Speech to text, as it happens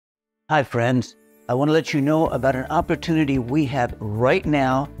Hi friends, I want to let you know about an opportunity we have right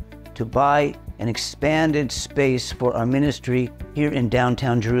now to buy an expanded space for our ministry here in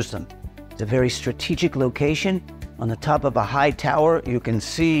downtown Jerusalem. It's a very strategic location on the top of a high tower. You can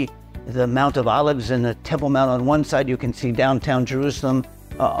see the Mount of Olives and the Temple Mount on one side. You can see downtown Jerusalem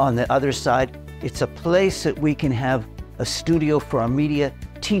on the other side. It's a place that we can have a studio for our media,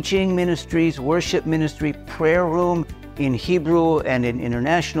 teaching ministries, worship ministry, prayer room in Hebrew and in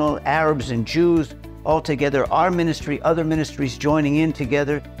international, Arabs and Jews, all together, our ministry, other ministries joining in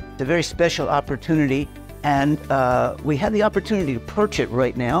together. It's a very special opportunity, and we have the opportunity to purchase it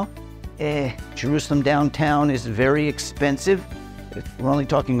right now. Jerusalem downtown is very expensive. We're only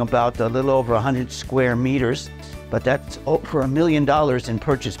talking about a little over 100 square meters, but that's over $1 million in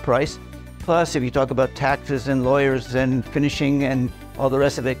purchase price. Plus, if you talk about taxes and lawyers and finishing and all the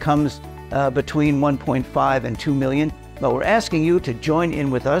rest of it, comes between 1.5 and 2 million. But we're asking you to join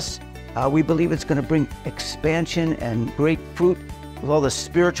in with us. We believe it's going to bring expansion and great fruit with all the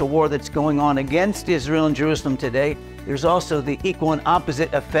spiritual war that's going on against Israel and Jerusalem today. There's also the equal and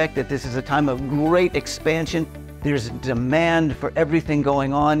opposite effect that this is a time of great expansion. There's demand for everything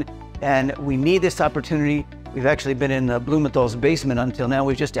going on, and we need this opportunity. We've actually been in Blumenthal's basement until now.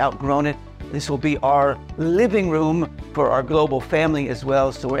 We've just outgrown it. This will be our living room for our global family as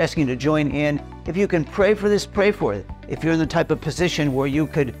well. So we're asking you to join in. If you can pray for this, pray for it. If you're in the type of position where you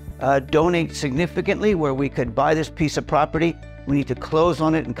could donate significantly, where we could buy this piece of property, we need to close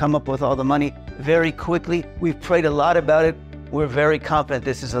on it and come up with all the money very quickly. We've prayed a lot about it. We're very confident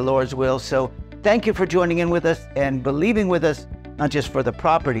this is the Lord's will. So thank you for joining in with us and believing with us, not just for the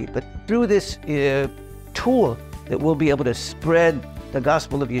property, but through this tool that we'll be able to spread the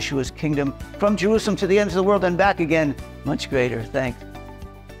gospel of Yeshua's kingdom from Jerusalem to the ends of the world and back again, much greater. Thanks.